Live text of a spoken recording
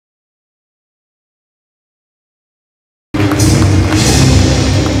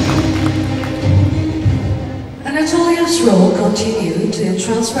Ottoman's role continued in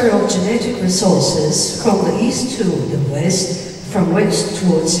transfer of genetic resources from the east to the west, from west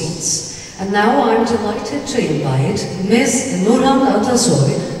towards east. And now I'm delighted to invite Ms. Nurhan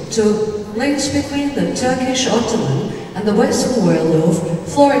Atasoy to links between the Turkish Ottoman and the Western world of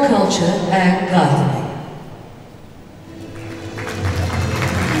floriculture and gardening.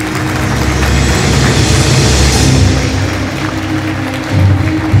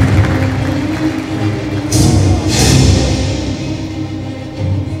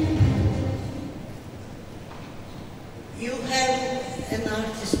 You have an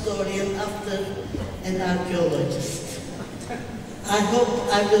art historian after an archaeologist. I hope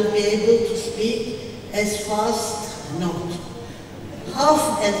I will be able to speak as fast, not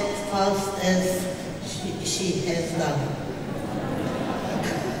half as fast as she has done.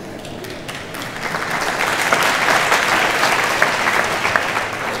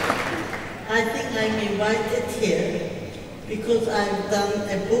 I think I'm invited here because I've done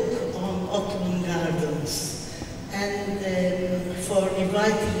a book on Ottoman gardens. And for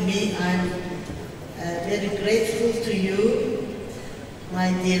inviting me, I'm very grateful to you,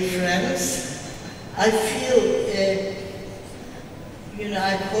 my dear friends. I feel,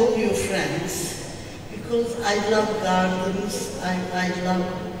 I call you friends because I love gardens, I love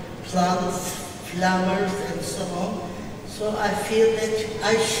plants, flowers, and so on. So I feel that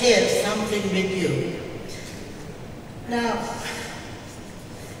I share something with you. Now,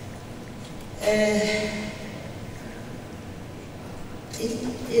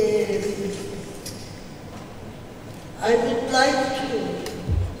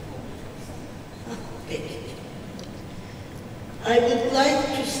 I would like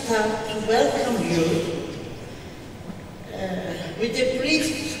to start to welcome you with a brief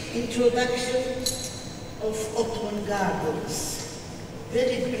introduction of Ottoman gardens.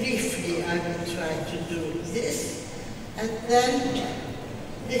 Very briefly, I will try to do this, and then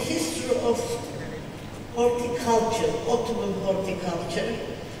the history of horticulture, Ottoman horticulture,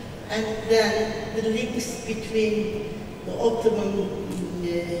 and then the links between the Ottoman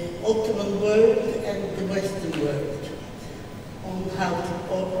world and the Western world on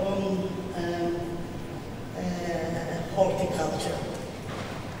horticulture.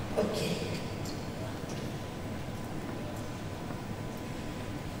 Okay.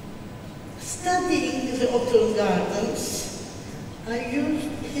 Studying the Ottoman gardens, I used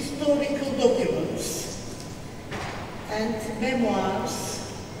historical documents and memoirs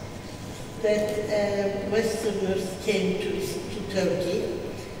that Westerners came to Turkey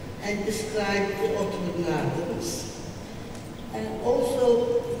and described the Ottoman gardens, and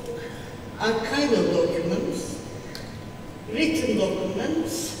also archival documents, written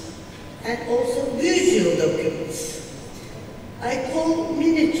documents, and also visual documents. I call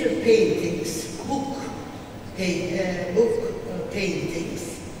miniature paintings, book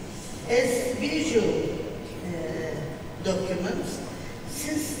paintings, as visual documents,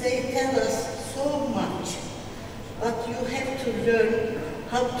 since they tell us so much, but you have to learn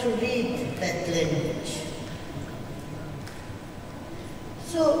how to read that language.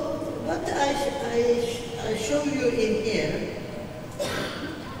 So, what I show you in here,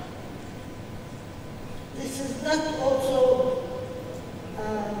 this is not also,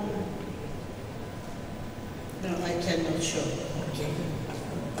 no, I cannot show, okay.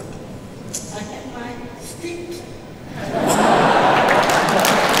 I have my stick.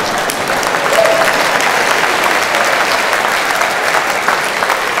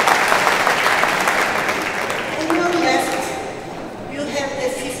 On your left, you have a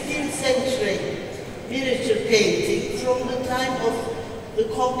 15th century miniature painting from the time of the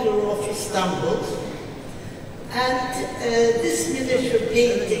conqueror of Istanbul. And this miniature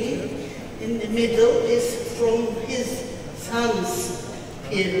painting in the middle is from his son's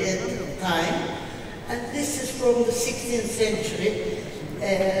period time. And this is from the 16th century,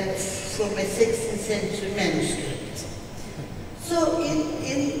 from a 16th century manuscript. So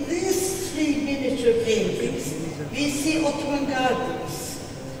in these three miniature paintings, we see Ottoman gardens.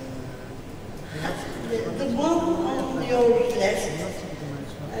 The one on your left,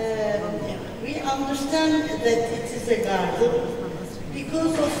 we understand that it is a garden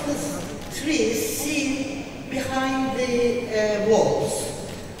because of the trees seen behind the walls,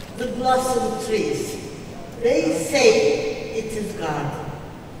 the blossom trees. They say it is garden.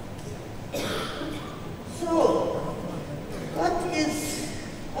 So, what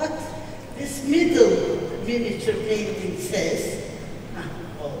this middle miniature painting says,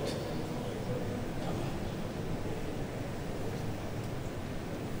 hold.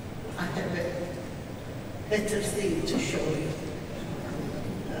 I have a better thing to show you.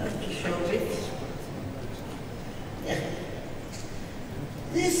 To show it. Yeah.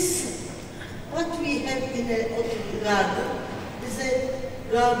 a Ottoman garden is a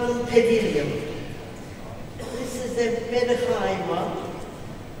garden pavilion. This is a very high one.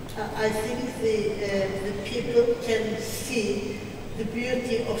 I think the people can see the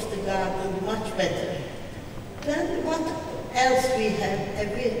beauty of the garden much better. Then what else we have?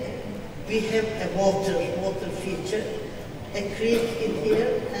 We have a water feature, a creek in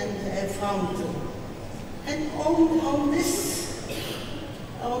here and a fountain. And on this,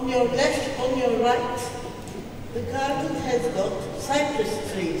 on your left, on your right, the garden has got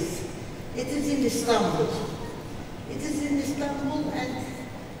cypress trees. It is in Istanbul. It is in Istanbul, and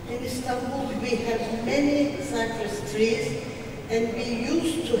in Istanbul we have many cypress trees, and we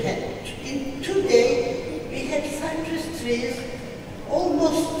used to have, today we have cypress trees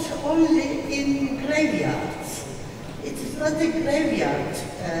almost only in graveyards. It is not a graveyard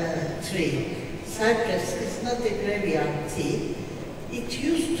tree. Cypress is not a graveyard tree. It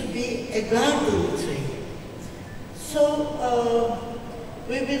used to be a garden tree. So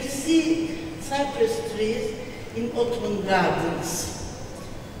we will see cypress trees in Ottoman gardens.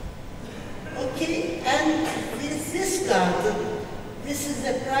 Okay, and this garden, this is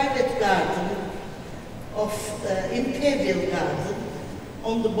a private garden of imperial garden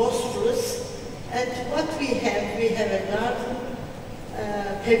on the Bosphorus. And what we have a garden,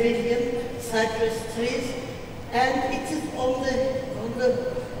 pavilion, cypress trees, and it is on the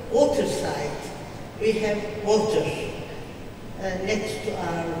water side. We have water next to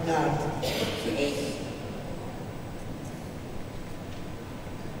our garden. Okay.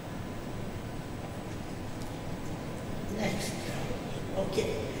 Next.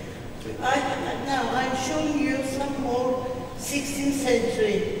 Okay. Now I'm showing you some more 16th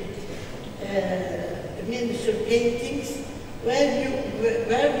century miniature paintings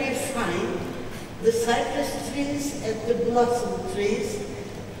where we find the cypress trees and the blossom trees,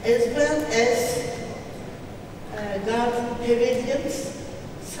 as well as garden pavilions.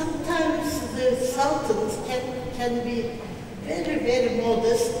 Sometimes the sultans can be very, very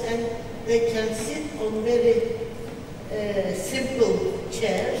modest, and they can sit on very simple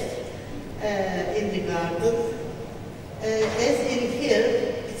chairs in the garden. As in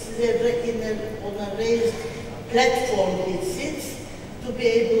here, it's on a raised platform it sits to be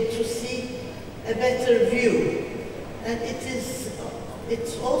able to see a better view. And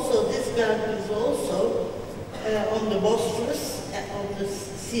it's also, this garden is also on the Bosphorus, on the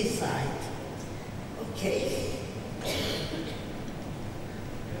seaside. Okay.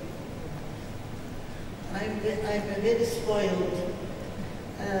 I'm a very spoiled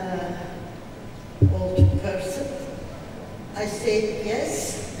old person. I say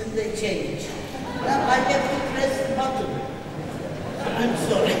yes, and they change. Now I have to press the button. I'm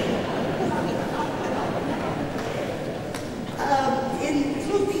sorry. In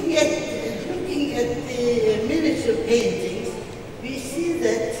looking at the miniature paintings, we see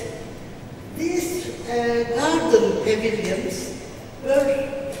that these garden pavilions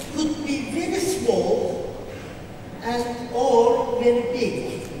could be very small and or very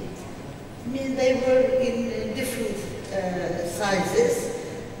big. I mean, they were in different sizes,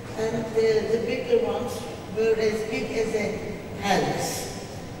 and the bigger ones were as big as a palace.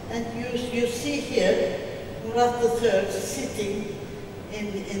 And you see here Murat III sitting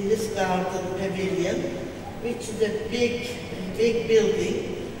in this garden pavilion, which is a big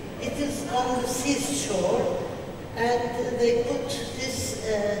building. It is on the seashore, and they put this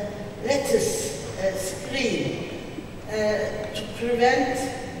lattice screen to prevent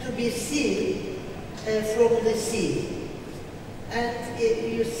to be seen from the sea. And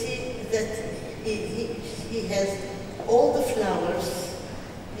you see that he has all the flowers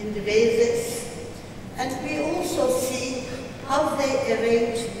in the vases, and we also see how they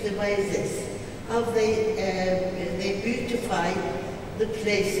arrange the vases, how they beautify the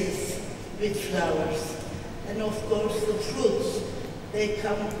places with flowers. And of course the fruits, they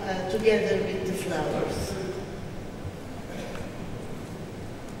come together with the flowers.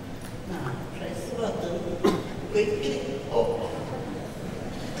 Now, press the button quickly. Oh.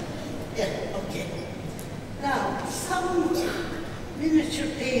 Yeah, okay. Now, some miniature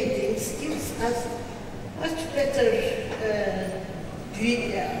paintings gives us much better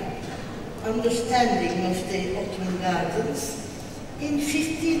understanding of the Ottoman gardens. In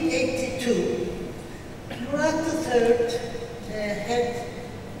 1582, Murat III had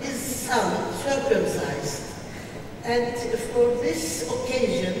his son circumcised, and for this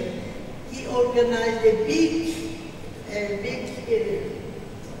occasion he organized a big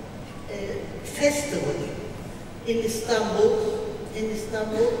festival in Istanbul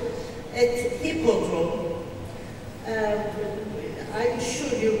at Hippodrome. I'm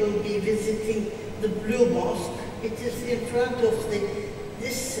sure you will be visiting the Blue Mosque. It is in front of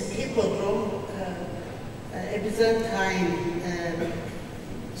this hippodrome, a Byzantine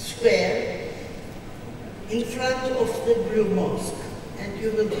square, in front of the Blue Mosque, and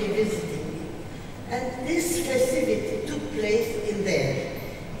you will be visiting it. And this festivity took place in there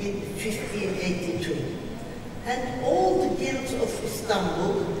in 1582. And all the guilds of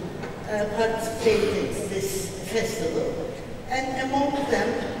Istanbul participated in this festival. And among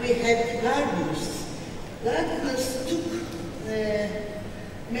them, we had gardeners. Gardeners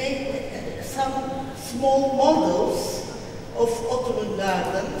made some small models of Ottoman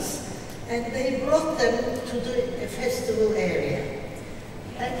gardens, and they brought them to the festival area.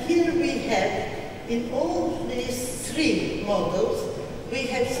 And here we have, in all these three models, we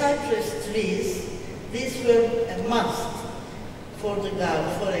have cypress trees. These were a must for a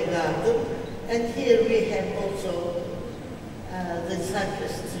garden. And here we have also the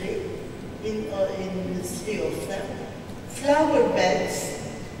cypress tree in the three of them. Flower beds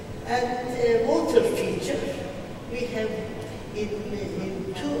and water feature. We have in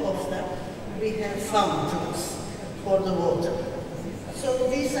two of them, we have fountains for the water. So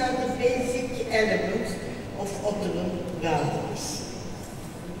these are the basic elements of Ottoman gardens.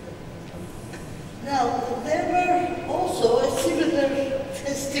 Now, there were also a similar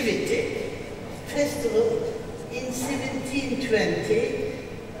festival in 1720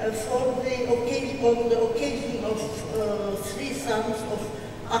 on the occasion of three sons of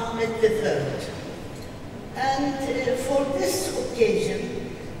Ahmed III. And for this occasion,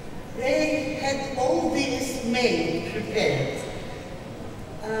 they had all these made, prepared.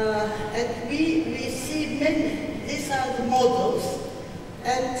 And we see many, these are the models,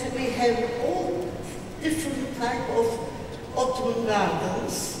 and we have all different type of Ottoman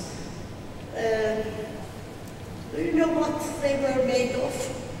gardens. Do you know what they were made of?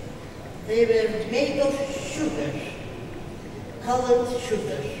 They were made of sugar, colored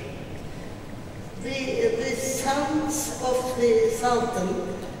sugar. The sons of the Sultan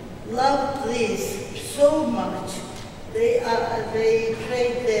loved these so much. They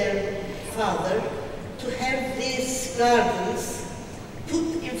prayed their father to have these gardens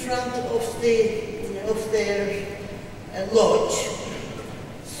put in front of their lodge,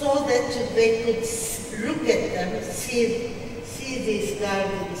 so that they could look at them, see these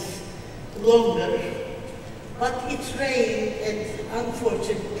gardens longer. But it rained, and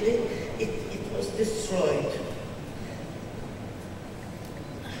unfortunately, it was destroyed.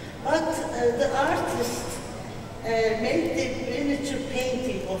 But the artist made the miniature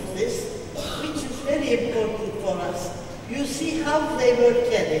painting of this, which is very important for us. You see how they were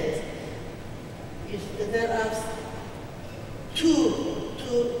carried. There are two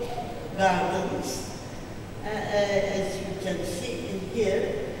gardens, as you can see in here,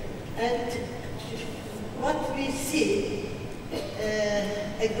 and what we see,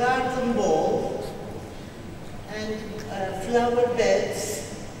 a garden wall, and flower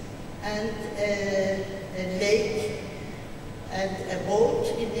beds, and a lake, and a boat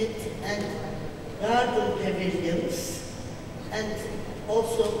in it, and garden pavilions, and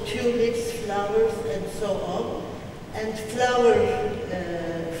also tulips, flowers, and so on, and flower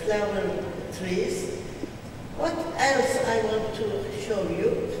trees. What else I want to show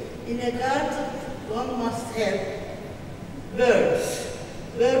you? In a garden, one must have birds.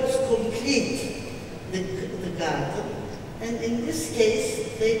 Birds complete the garden, and in this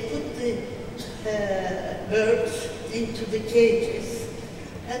case, they put the birds into the cages,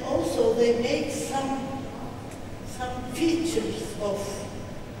 and also they make some features of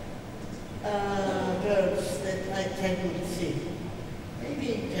birds that I cannot see. Maybe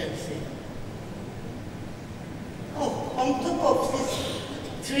you can see. Oh, on top of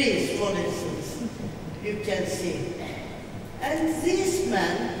these trees, for instance, you can see. And these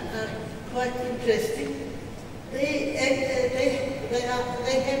men are quite interesting. They have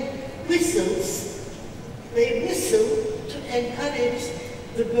whistles. They whistle to encourage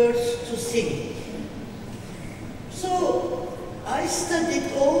the birds to sing. So I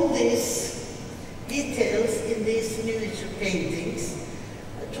studied all these details in these miniature paintings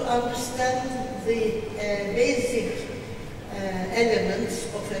to understand the basic elements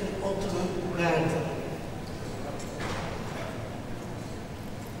of an Ottoman garden.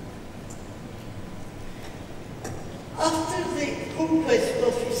 After the conquest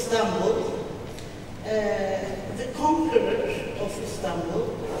of Istanbul, the conqueror of Istanbul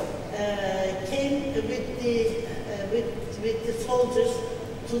came with the soldiers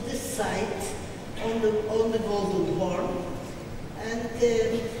to this site on the Golden Horn, and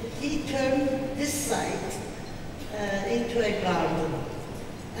he turned this site into a garden.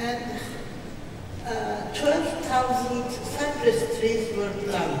 And 12,000 cypress trees were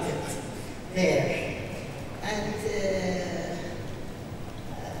planted there. And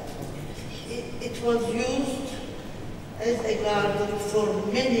it was used as a garden for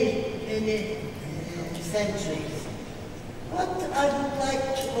many, many centuries. What I would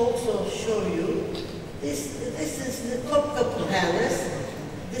like to also show you, this is the Topkapı Palace,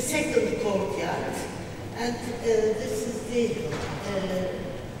 the second courtyard, and this is the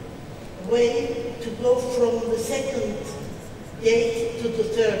way to go from the second gate to the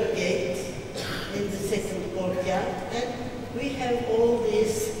third gate in the second courtyard, and we have all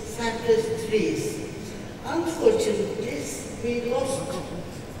these cypress trees. Unfortunately, we lost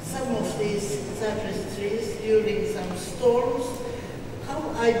some of these cypress trees during some storms. How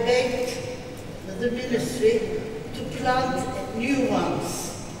I begged the ministry to plant new ones.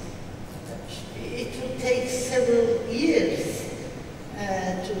 It will take several years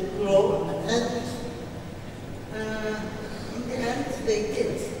to grow, and in the end they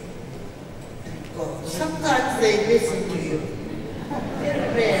did. Sometimes they listen to you, very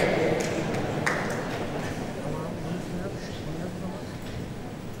rarely.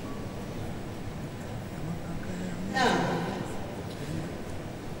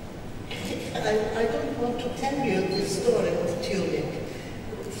 I don't want to tell you the story of the tulip,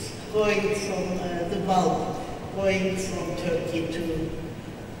 going from the bulb, going from Turkey to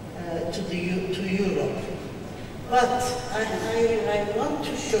Europe. But I want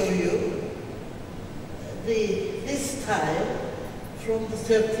to show you this style from the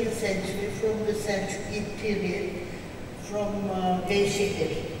 13th century, from the Selçukid period, from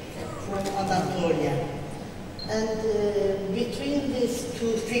Bahçe, from Anatolia. And between these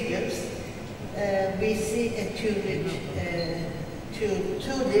two figures, we see a tulip,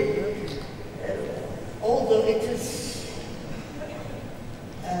 although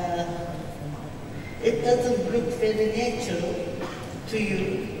it doesn't look very natural to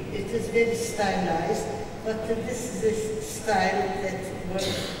you. It is very stylized, but this is a style that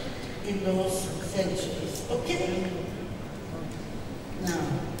worked in those centuries. Okay? Now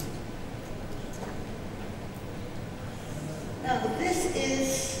this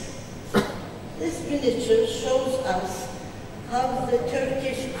miniature shows us how the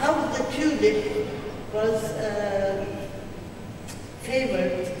tulip was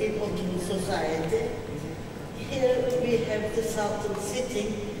favored in Ottoman society. Here we have the Sultan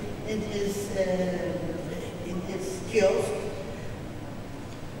sitting in his kiosk.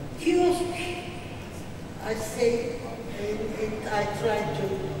 Kiosk, I say, I try to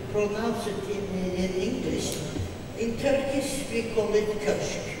pronounce it in English. In Turkish, we call it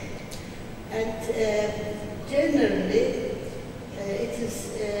köşk. And generally, it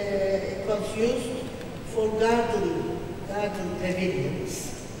was used for garden pavilions.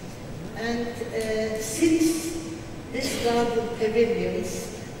 And since these garden pavilions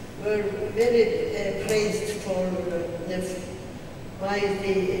were very praised by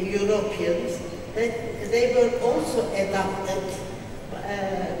the Europeans, that they were also adopted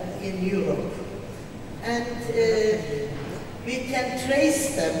in Europe. And we can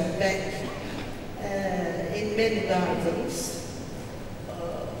trace them back in many gardens.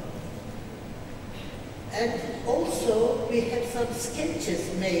 And also we have some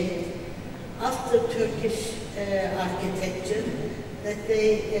sketches made after Turkish architecture that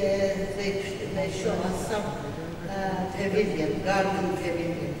they show us some garden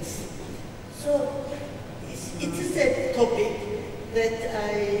pavilions. So it is a topic that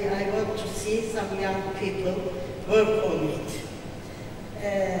I want to see some young people work on it.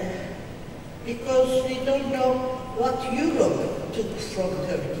 Because we don't know what Europe took from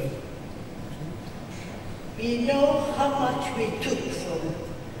Turkey. We know how much we took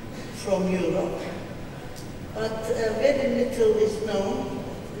from Europe, but very little is known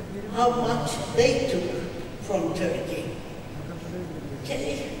how much they took from Turkey.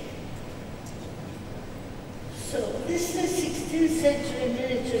 Okay? So this is a 16th century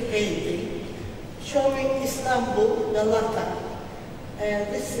miniature painting showing Istanbul, Galata.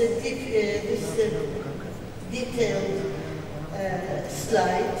 This is a detailed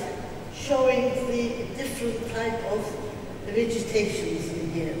slide showing the different type of vegetations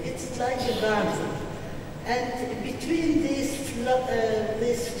in here. It's like a garden. And between these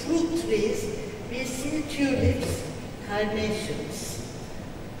fruit trees, we see tulips, carnations.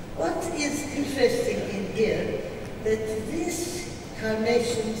 What is interesting in here, that these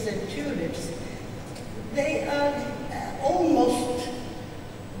carnations and tulips, they are almost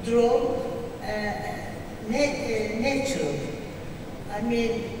drawn natural. I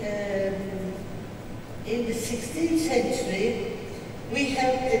mean, in the 16th century, we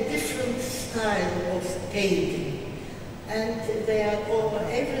have a different style of painting, and they are all,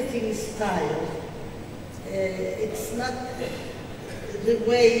 everything is style. It's not the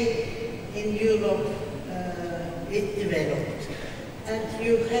way in Europe it developed, and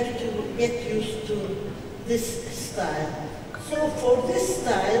you have to get used to this style. So for this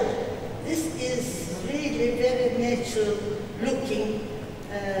style, this is really very natural looking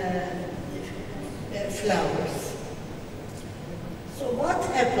flowers. So what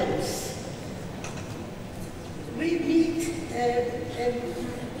happens? We meet a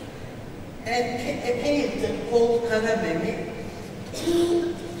painter called Karamemi,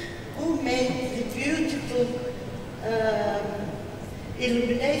 who made the beautiful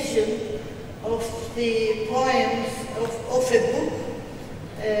illumination of the poems of a book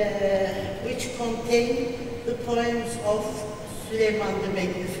which contain the poems of Süleyman the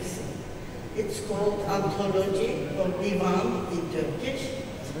Magnificent. It's called Anthology or Divan in Turkish.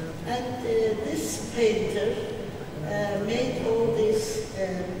 And this painter made all these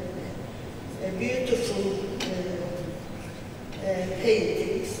beautiful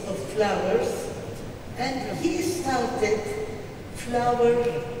paintings of flowers, and he started flower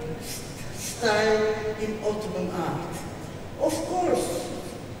style in Ottoman art. Of course,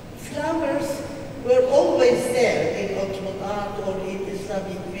 flowers were always there in Ottoman art or in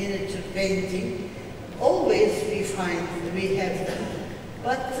Islamic miniature painting. Always we have them.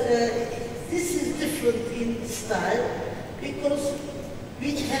 But this is different in style because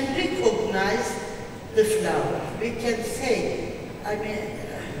we can recognize the flower. We can say, I mean,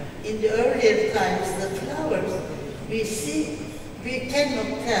 in the earlier times, the flowers we see, we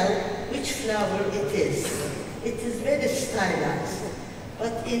cannot tell which flower it is. It is very stylized.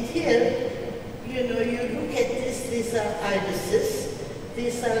 But in here, you know, you look at this, these are irises,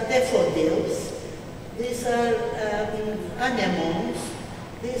 these are daffodils, these are anemones,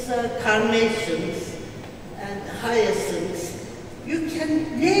 these are carnations and hyacinths. You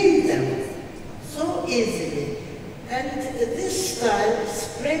can name them so easily. And this style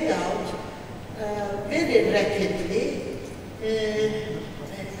spread out very rapidly.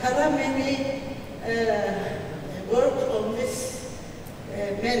 Karamemi worked on this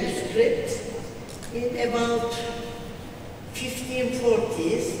manuscript in about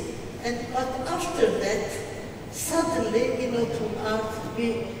 1540s, but after that, suddenly in Ottoman art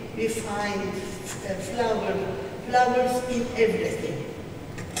we find flowers in everything.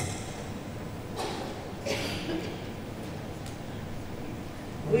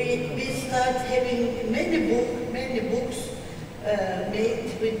 We start having many books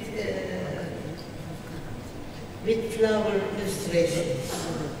made with flower illustrations.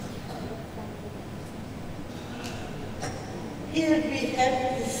 Here we have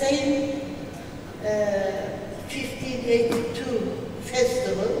the same 1582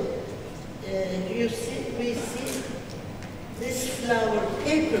 festival. We see this flower,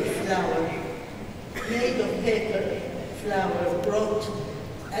 paper flower, made of paper flower brought,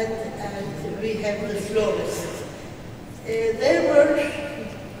 and we have the florist. There were,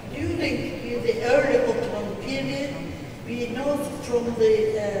 during the early Ottoman period, we know from the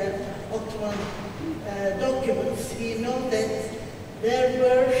Ottoman documents, we know that there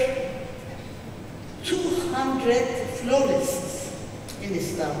were 200 florists in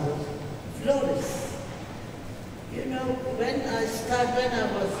Istanbul. Florists. You know, when I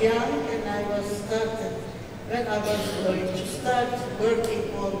was young and when I was going to start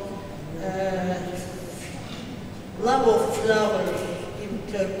working on love of flowers in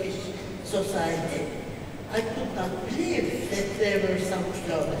Turkish society, I could not believe that there were some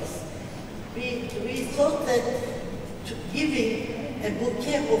flowers. We thought that giving a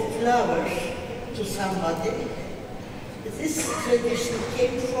bouquet of flowers to somebody, this tradition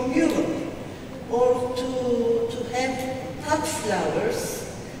came from Europe, or to have cut flowers,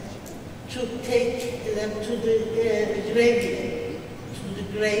 to take them to the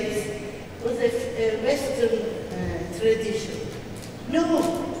graves, was a Western tradition. No,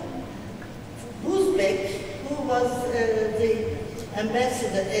 Uzbek, who was the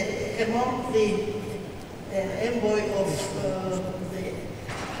ambassador among the envoy of the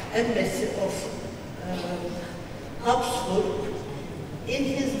embassy of Habsburg, in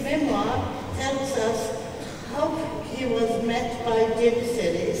his memoir tells us how he was met by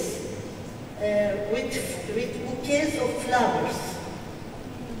Janissaries with bouquets of flowers.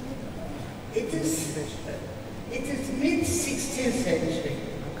 It is mid-16th century,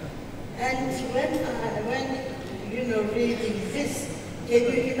 and when you know reading this, can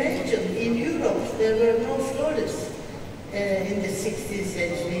you imagine in Europe there were no florists in the 16th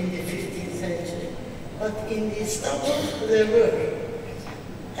century, in the 15th century, but in Istanbul there were.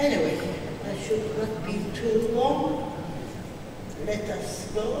 Anyway, I should not be too long. Let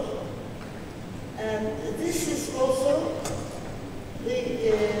us go. And this is also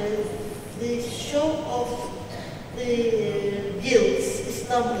the show of the guilds,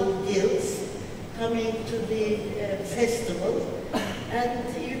 Istanbul guilds, coming to the festival. And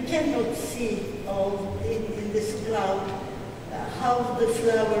you cannot see all in this crowd how the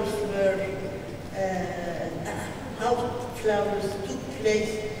flowers were, how flowers took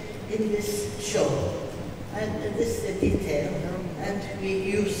place in this show. And this is a detail. And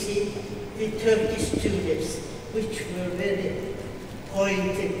you see the Turkish tulips, which were very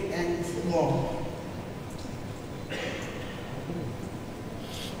pointed and long.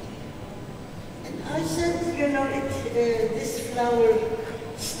 And I said, you know, this flower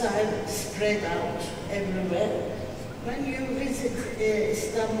style spread out everywhere. When you visit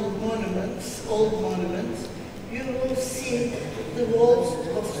Istanbul monuments, old monuments, you will see the walls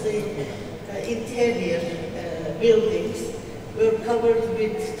of the interior buildings were covered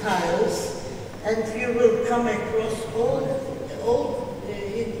with tiles, and you will come across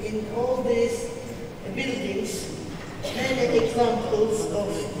in all these buildings many examples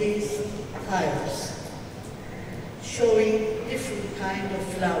of these tiles showing different kind of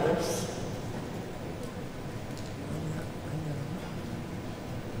flowers.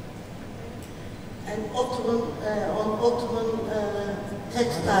 And on Ottoman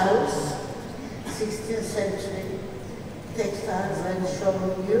textiles, 16th century textiles I'm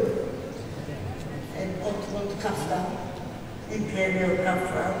showing you, and Ottoman kaftan, imperial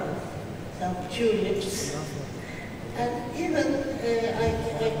kaftan, some tulips, and even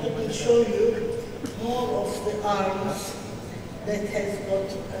I couldn't show you more of the arms that has got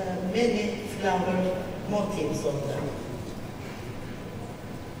many flower motifs on them.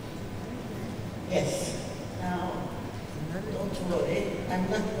 Yes, now don't worry, I'm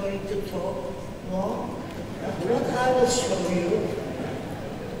not going to talk long. What I will show you.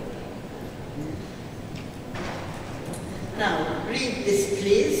 Now, read this,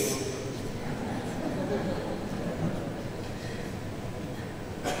 please.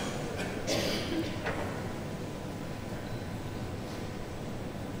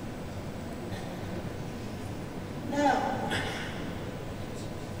 Now,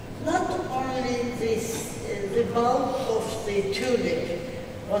 not only this, the bulk of the tulip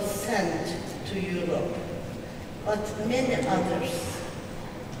was sent to Europe, but many others.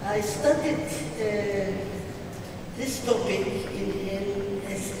 I studied this topic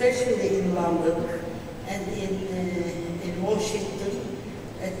especially in London and in Washington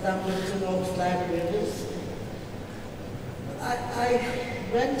at Dumbleton Oaks libraries. I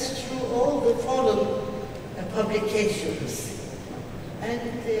went through all the foreign publications, and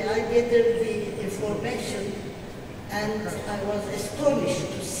I gathered the information, and I was astonished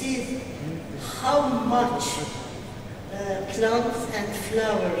to see how much plants and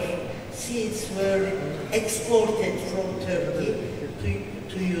flower seeds were exported from Turkey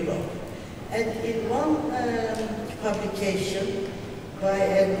to Europe. And in one publication by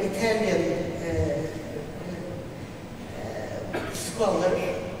an Italian scholar,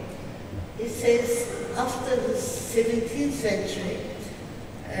 he says after the 17th century,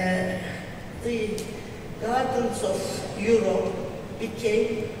 the gardens of Europe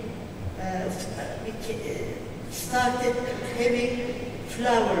started having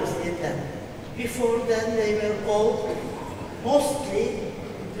flowers in them. Before then, they were all mostly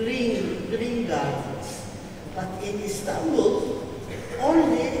green gardens. But in Istanbul,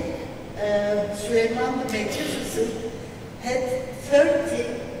 only Süleyman the Magnificent had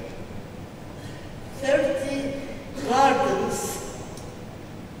 30 gardens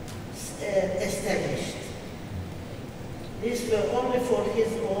established. These were only for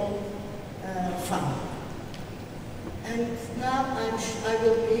his own fun. And now I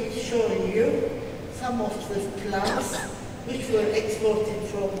will be showing you some of the plants which were exported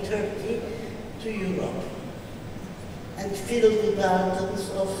from Turkey to Europe and filled the gardens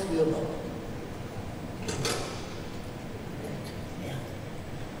of Europe. Yeah.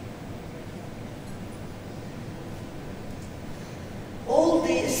 All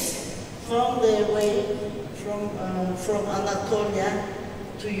these found their way from Anatolia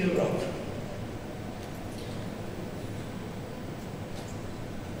to Europe.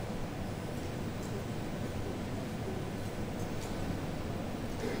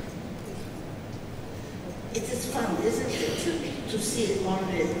 It is fun, isn't it, to see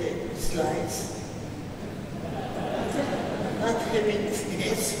only the slides, not having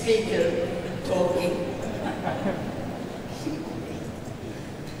a speaker talking.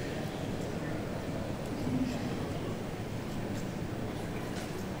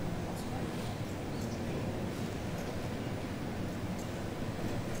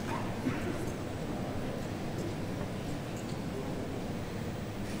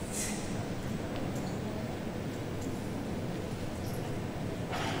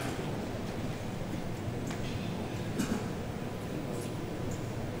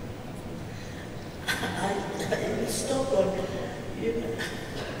 in Stockholm,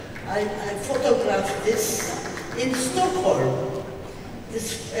 I photographed this in Stockholm.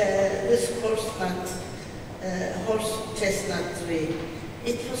 This horse chestnut tree.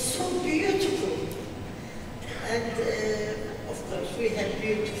 It was so beautiful. And of course we have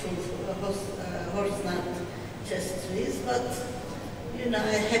beautiful horse-nut chestnut trees, but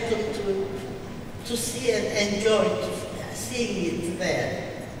I happened to see and enjoy seeing it there.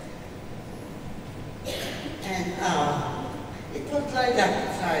 And it was like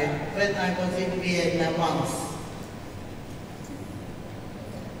that time when I was in Vienna once.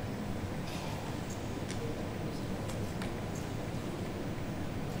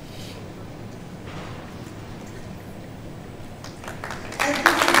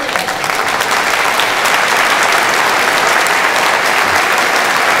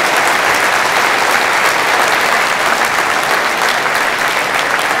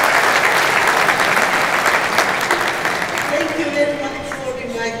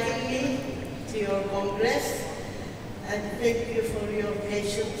 And thank you for your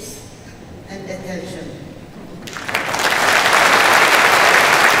patience and attention.